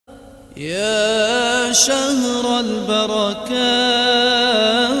يا شهر البركات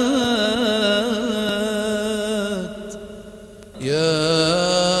يا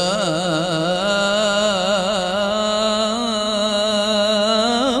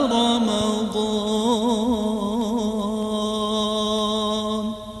رمضان.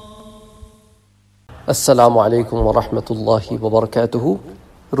 السلام علیکم ورحمۃ اللہ وبرکاتہ۔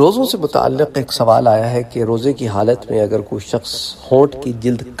 روزوں سے متعلق ایک سوال آیا ہے کہ روزے کی حالت میں اگر کوئی شخص ہونٹ کی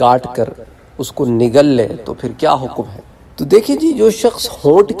جلد کاٹ کر اس کو نگل لے تو پھر کیا حکم ہے؟ تو دیکھیں جی، جو شخص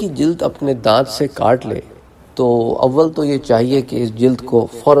ہونٹ کی جلد اپنے دانت سے کاٹ لے تو اول تو یہ چاہیے کہ اس جلد کو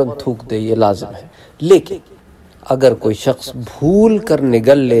فوراً تھوک دے، یہ لازم ہے۔ لیکن اگر کوئی شخص بھول کر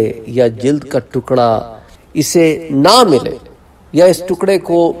نگل لے یا جلد کا ٹکڑا اسے نہ ملے یا اس ٹکڑے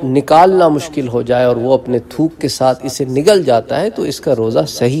کو نکالنا مشکل ہو جائے اور وہ اپنے تھوک کے ساتھ اسے نگل جاتا ہے تو اس کا روزہ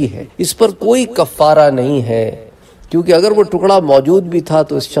صحیح ہے، اس پر کوئی کفارہ نہیں ہے، کیونکہ اگر وہ ٹکڑا موجود بھی تھا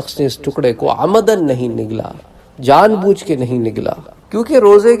تو اس شخص نے اس ٹکڑے کو عمدن نہیں نگلا، جان بوجھ کے نہیں نگلا، کیونکہ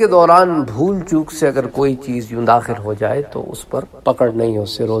روزے کے دوران بھول چوک سے اگر کوئی چیز یوں داخل ہو جائے تو اس پر پکڑ نہیں،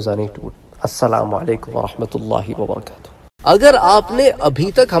 اس سے روزہ نہیں ٹوٹ۔ السلام علیکم ورحمۃ اللہ وبرکاتہ۔ اگر آپ نے ابھی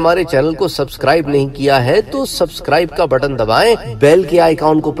تک ہمارے چینل کو سبسکرائب نہیں کیا ہے تو سبسکرائب کا بٹن دبائیں، بیل کے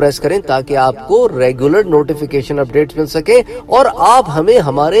آئیکن کو پریس کریں تاکہ آپ کو ریگولر نوٹیفیکیشن اپڈیٹس مل سکیں اور آپ ہمیں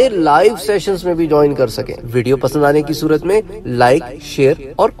ہمارے لائیو سیشنز میں بھی جوائن کر سکیں۔ ویڈیو پسند آنے کی صورت میں لائک، شیئر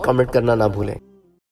اور کمنٹ کرنا نہ بھولیں۔